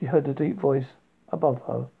 She heard the deep voice above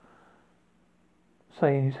her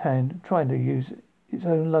saying his hand, trying to use its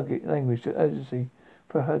own language to urgency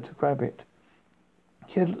for her to grab it.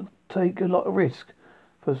 He had taken a lot of risk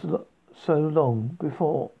for so long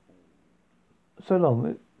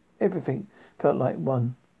that everything felt like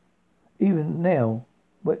one. Even now,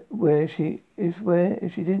 where she if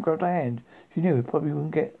she didn't grab her hand, she knew it probably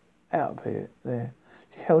wouldn't get out of there.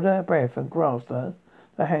 She held her breath and grasped the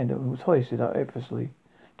hand that was hoisted up effortlessly.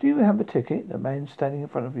 Do you have a ticket? The man standing in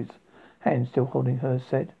front of his hand, still holding hers,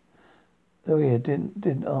 said. Rhea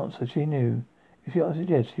didn't answer. She knew if she answered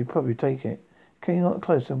yes, she'd probably take it. Came up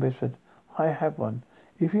close and whispered, I have one.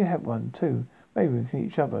 If you have one too, maybe we can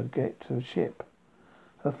each other get to the ship.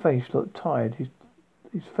 Her face looked tired. His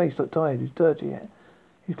face looked tired. His dirty,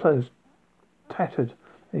 his clothes tattered.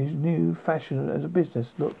 His new fashion as a business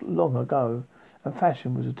looked long ago, and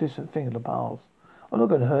fashion was a distant thing of the past. I'm not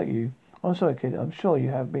going to hurt you. I'm sorry, kid. I'm sure you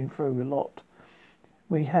have been through a lot.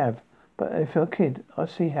 We have. But if you're a kid, I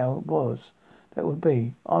see how it was. That would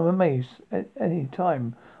be. I'm amazed at any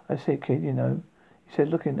time I see a kid, he said,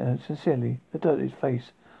 looking at her sincerely, the dirt on his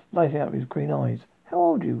face lighting up his green eyes. How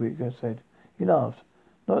old are you, Rhea said. He laughed.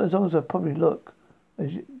 Not as old as I probably look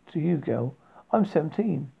to you, girl. I'm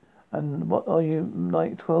 17. And what are you,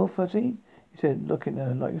 like 12, 13? He said, looking at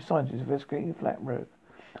her like a scientist investigating a flat road.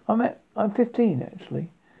 I'm 15,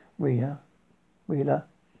 actually. Rhea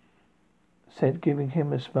said, giving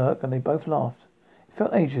him a smirk, and they both laughed. It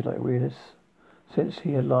felt ages like Rhea since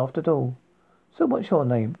he had laughed at all. So what's your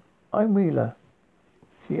name? I'm Rhea.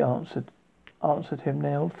 She answered him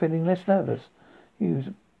now, feeling less nervous. He was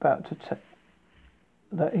about to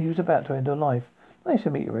end her life. Nice to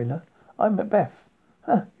meet you, Rhea. I'm Macbeth.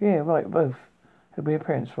 Huh, yeah, right, both. Had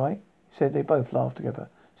reappearance, right? He said. They both laughed together.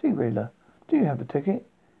 See, Rhea, do you have a ticket?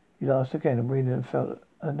 He laughed again, and Rhea felt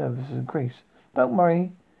her nervousness increase. Don't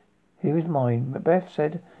worry. Here is mine, Macbeth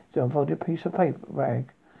said. He unfolded a piece of paper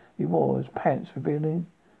rag he wore as pants, revealing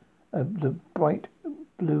the bright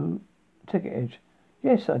blue ticket edge.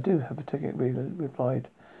 Yes, I do have a ticket, Rhea replied.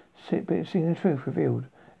 But seeing the truth revealed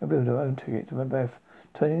her own ticket to Macbeth,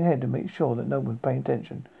 turning her head to make sure that no one was paying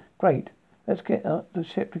attention. Great. Let's get the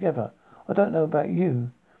ship together. I don't know about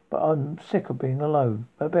you, but I'm sick of being alone,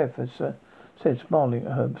 Macbeth said, smiling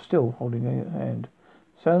at her, still holding her hand.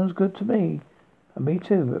 Sounds good to me. And me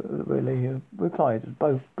too, Willie replied as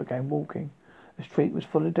both began walking. The street was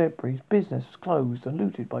full of debris. Business was closed and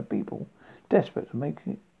looted by people desperate to make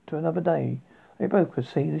it to another day. They both could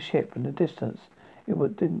see the ship in the distance. It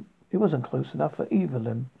wasn't close enough for either of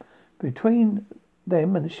them. Between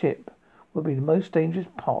them and the ship would be the most dangerous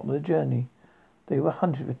part of the journey. They were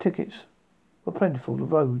hunting for tickets. Were plentiful the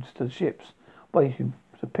roads to the ships, waiting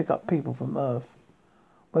to pick up people from Earth.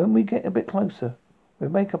 When we get a bit closer, we'll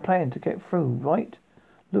make a plan to get through, right?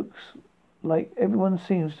 Looks like everyone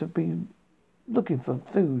seems to be looking for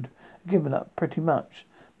food, given up pretty much,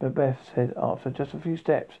 Beth said after just a few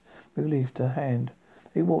steps, relieved her hand.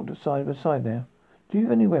 They walked side by side now. Do you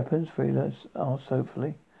have any weapons? Frida asked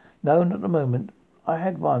hopefully. No, not at the moment. I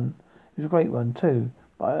had one. It was a great one too.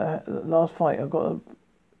 But the last fight I got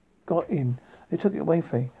in, they took it away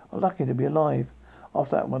from me. I'm lucky to be alive.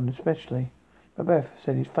 After that one especially. Beth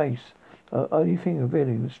said his face. The only thing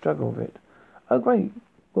really was struggle with it. Oh great.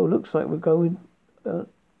 Well, looks like we're going we'll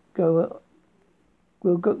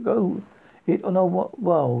go it on our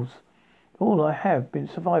walls. All I have been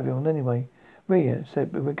surviving on anyway. Rhea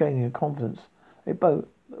said with regaining her confidence. They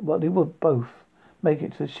would both make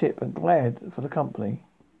it to the ship and glad for the company.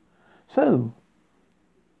 So,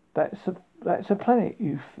 that's a planet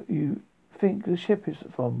you think the ship is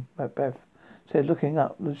from, Beth said, looking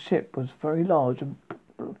up. The ship was very large and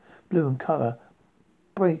blue in colour,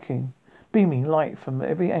 beaming light from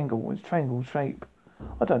every angle, its triangle shape.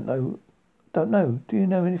 I don't know. Do you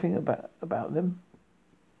know anything about them?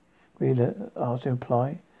 Rhea asked in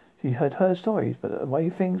reply. She had heard stories, but the way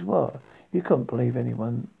things were, you couldn't believe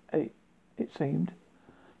anyone, it seemed.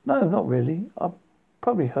 No, not really. I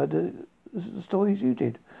probably heard the stories you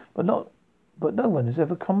did, but no one has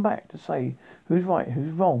ever come back to say who's right,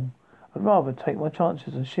 who's wrong. I'd rather take my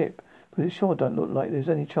chances on ship, but it sure don't look like there's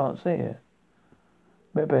any chance there.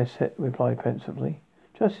 Beth replied pensively.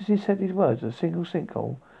 Just as he said these words, a single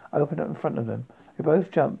sinkhole opened up in front of them. They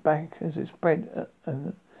both jumped back as it spread,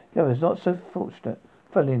 and the others, not so fortunate,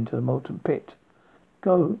 fell into the molten pit.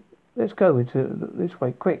 Let's go into this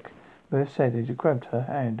way, quick, Beth said as he grabbed her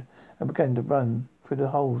hand and began to run through the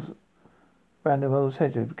holes round the world's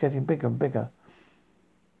edge, getting bigger and bigger.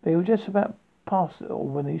 They were just about past it all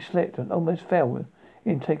when he slipped and almost fell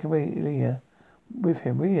in, taking Rhea with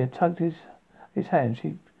him. Rhea tugged his hand.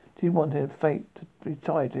 She didn't want her fate to be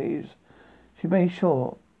tied to his. She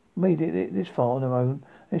made it this far on her own,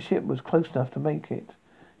 and the ship was close enough to make it.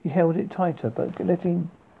 He held it tighter, but letting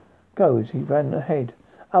go as he ran ahead.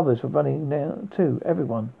 Others were running now too.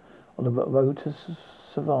 Everyone on the road to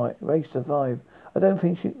survive.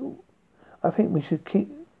 I think we should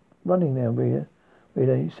keep running now, Rhea.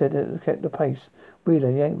 He said it kept the pace. Rhea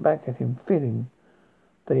yanked back at him, feeling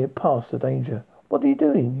they had passed the danger. What are you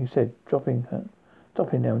doing? He said, stopping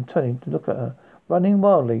now and turning to look at her. Running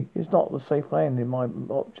wildly is not the safe land in my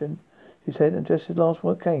option, she said, and just as the last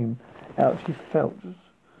word came out, she felt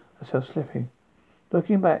herself slipping.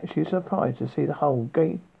 Looking back, she was surprised to see the hole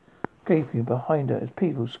gaping behind her as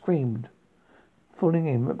people screamed. Falling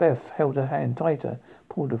in, Beth held her hand tighter,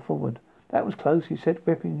 pulled her forward. That was close, he said,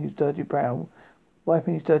 wiping his dirty brow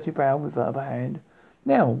with the other hand.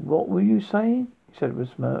 Now, what were you saying? He said with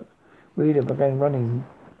a smirk. Rhea began running,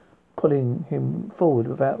 pulling him forward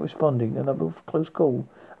without responding. Another close call,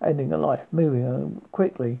 ending her life, moving her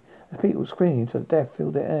quickly as people screaming to death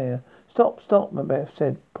filled the air. Stop, Macbeth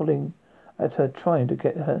said, pulling at her, trying to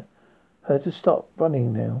get her to stop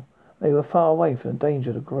running now. They were far away from the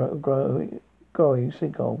danger of the growing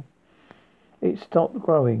sinkhole. It stopped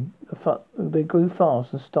growing. They grew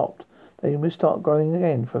fast and stopped. They would start growing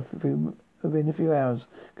again within a few hours,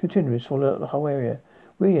 continuously swallowed up the whole area.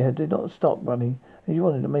 Rhea did not stop running, and she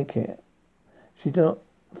wanted to make it. She felt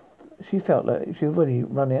like she had already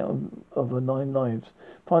run out of her 9 lives.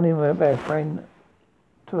 Finally, Macbeth ran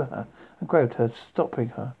to her and grabbed her, stopping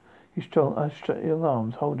her. He strung her strong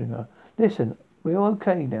arms, holding her. Listen, we're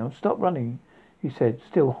okay now. Stop running, he said,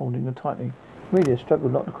 still holding her tightly. Rhea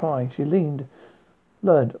struggled not to cry. She learned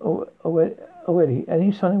already.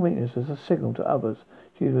 Any sign of weakness was a signal to others.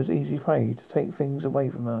 She was easy prey to take things away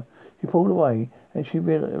from her. He pulled away, and she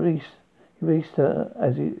released her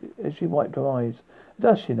as she wiped her eyes.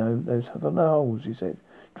 Dust, those are no holes, he said,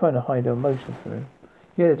 trying to hide her emotion from him.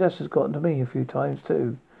 Yeah, the dust has gotten to me a few times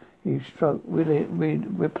too, he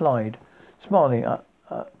replied, smiling at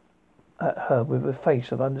her with a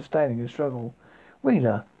face of understanding and struggle.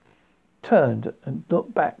 Rhea turned and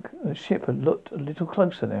looked back. The ship had looked a little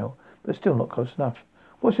closer now, but still not close enough.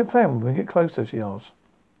 What's your plan when we get closer? She asked.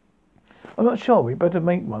 I'm not sure. We'd better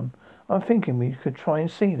make one. I'm thinking we could try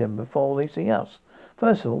and see them before they see us.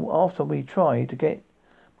 First of all, after we try to get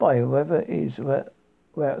by whoever it is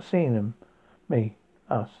without seeing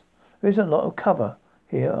us. There isn't a lot of cover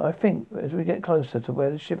here. I think as we get closer to where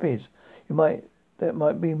the ship is, there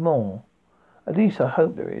might be more. At least I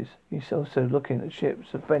hope there is. He's also looking at the ship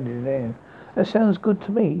suspended in the air. That sounds good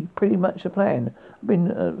to me. Pretty much the plan. I've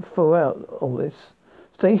been throughout all this.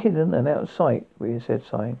 Stay hidden and out of sight, Rhea said,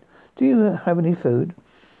 sighing. Do you have any food?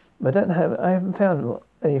 I haven't found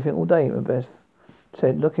anything all day, Macbeth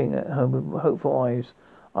said, looking at her with hopeful eyes.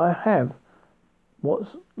 I have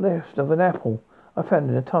what's left of an apple I found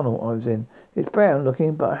in a tunnel I was in. It's brown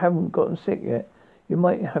looking, but I haven't gotten sick yet. You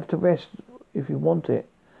might have to rest if you want it,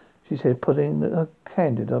 she said, putting her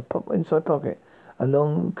hand in her inside pocket, a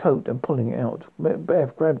long coat, and pulling it out.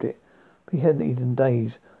 Macbeth grabbed it. He hadn't eaten in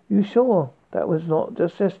days. You sure that was not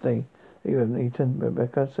just yesterday that you haven't eaten?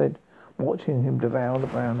 Rebecca said, watching him devour the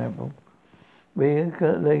brown apple.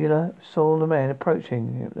 Leela saw the man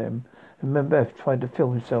approaching them, and Macbeth tried to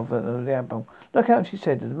feel himself out of the apple. Look out, she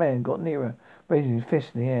said, as the man got nearer, raising his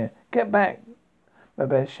fist in the air. Get back!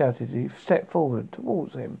 Macbeth shouted. He stepped forward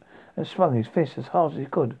towards him and swung his fist as hard as he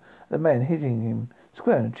could. The man hitting him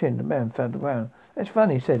square on the chin. The man fell to the ground. That's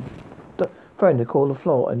funny, he said, throwing the call on the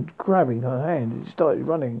floor and grabbing her hand. He started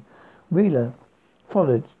running. Wheeler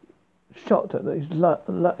followed, shocked at his luck.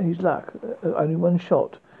 Only one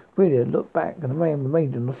shot. Wheeler looked back, and the man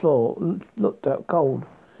remained on the floor, looked out cold.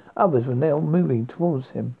 Others were now moving towards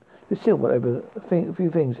him. They still whatever a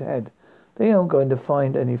few things ahead. They aren't going to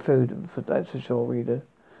find any food, that's for sure, Wheeler.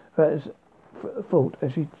 That is thought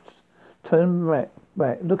as she turned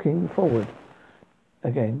back, looking forward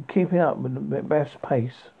again, keeping up with Macbeth's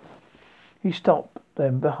pace. He stopped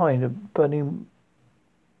them behind a building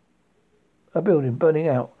burning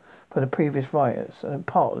out from the previous riots, and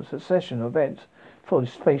part of the succession of events before the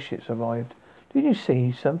spaceships arrived. Did you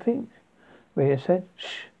see something? Rhea said.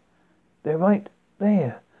 Shh. They're right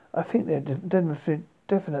there. I think they're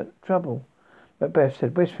definite trouble. Macbeth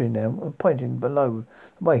said, whispering now and pointing below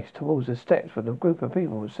the waist towards the steps where the group of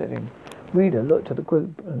people was sitting. Rhea looked at the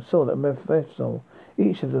group and saw that Macbeth saw.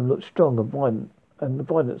 Each of them looked strong and violent, and the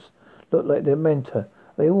violence looked like their mentor.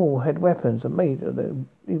 They all had weapons and made them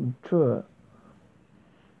even truer.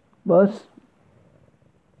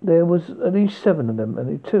 There was at least 7 of them,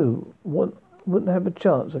 and the 2 wouldn't have a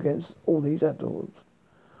chance against all these adults.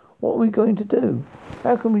 What are we going to do?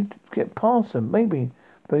 How can we get past them? Maybe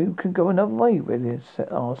we can go another way, Willie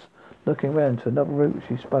asked, looking round to another route.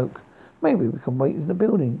 She spoke. Maybe we can wait in the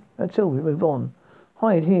building until we move on.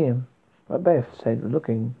 Hide here, Macbeth said,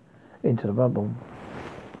 looking into the rubble.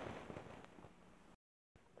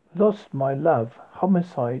 Lost My Love,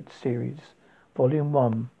 Homicide Series, Volume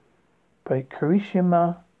 1, by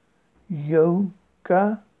Karishima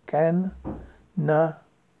Yoga Gan Nara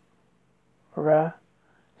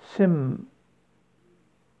Simha.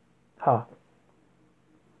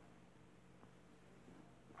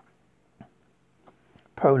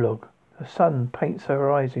 Prologue. The sun paints her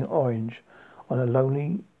rising orange on a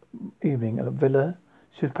lonely evening at a villa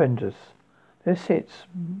stupendous. There sits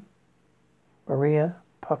Maria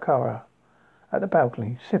Pakara at the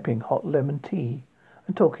balcony, sipping hot lemon tea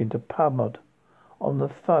and talking to Pamod on the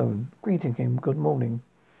phone, greeting him good morning.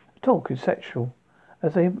 The talk is sexual,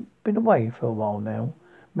 as they've been away for a while now.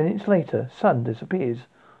 Minutes later, sun disappears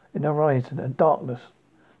in the horizon and darkness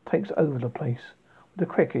takes over the place, with the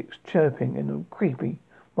crickets chirping in a creepy,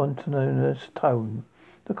 monotonous tone.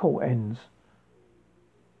 The call ends.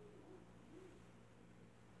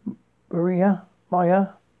 Maya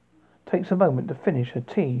takes a moment to finish her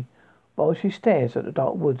tea while she stares at the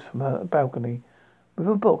dark woods from her balcony. With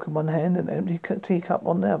a book in one hand and an empty teacup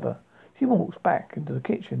on the other, she walks back into the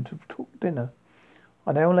kitchen to cook dinner.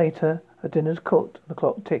 An hour later, her dinner's cooked and the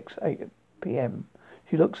clock ticks 8 p.m.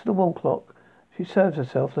 She looks at the wall clock. She serves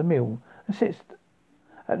herself the meal and sits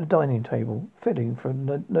at the dining table, fiddling for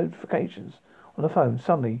notifications on the phone.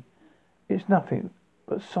 Suddenly, it's nothing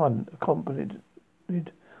but silent, accompanied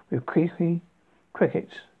with creaky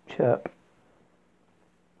crickets chirp.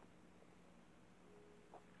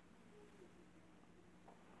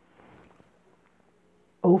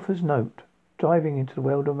 Author's note. Diving into the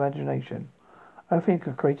world of imagination, I think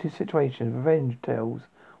I created a situation of revenge tales,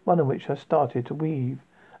 one in which I started to weave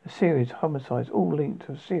a series of homicides all linked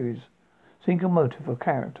to a single motive or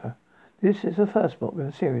character. This is the first book in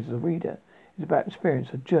a series. The reader is about to experience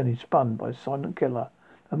a journey spun by a silent killer.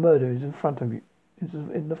 A murder is in front of you,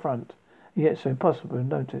 in the front, and yet so impossible to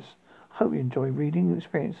notice. I hope you enjoy reading and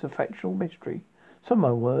experience the factual mystery. Some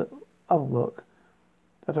of my other work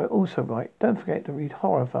that I also write. Don't forget to read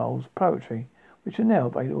Horror Files poetry, which are now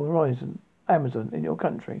available on Amazon in your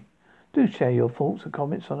country. Do share your thoughts and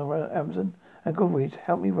comments on Amazon and Goodreads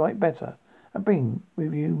help me write better and bring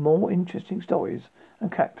with you more interesting stories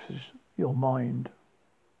and captures your mind.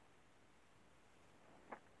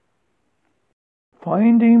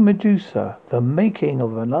 Finding Medusa, the making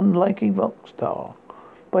of an unlikely rock star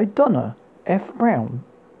by Donna F. Brown.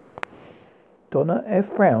 Donna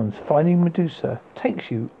F. Brown's Finding Medusa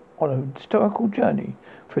takes you on a historical journey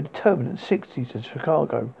through the turbulent 60s of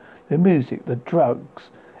Chicago, the music, the drugs,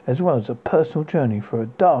 as well as a personal journey through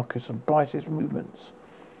the darkest and brightest movements.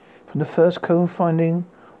 From the first co-finding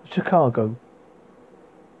of Chicago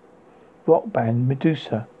rock band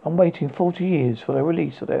Medusa, and waiting 40 years for the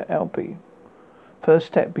release of their LP. First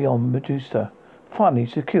step beyond Medusa finally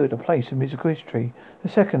secured a place in musical history. The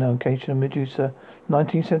second location of Medusa,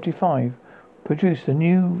 1975, produced a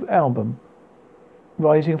new album,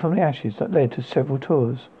 Rising from the Ashes, that led to several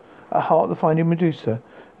tours. At heart of Finding Medusa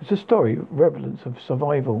is a story of relevance of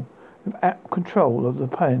survival. With apt control of the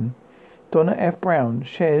pen, Donna F. Brown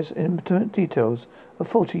shares intimate details of a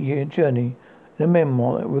 40-year journey in a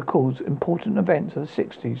memoir that recalls important events of the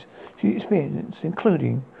 60s she experienced,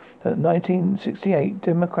 including the 1968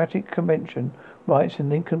 Democratic Convention riots in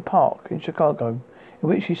Lincoln Park in Chicago, in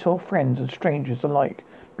which she saw friends and strangers alike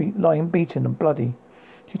lying beaten and bloody.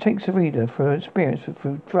 She takes the reader through her experience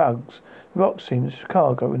through drugs, the rock scene of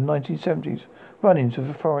Chicago in the 1970s, run-ins with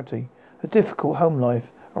authority, a difficult home life,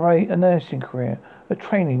 a nursing career, a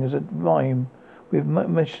training as a mime with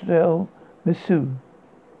Michelle Missou,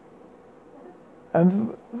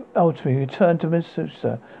 and ultimately return to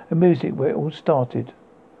Medusa, a music where it all started.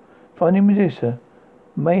 Finding Medusa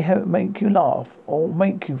may make you laugh or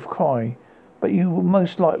make you cry, but you will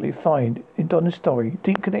most likely find in Donna's story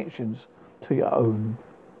deep connections to your own.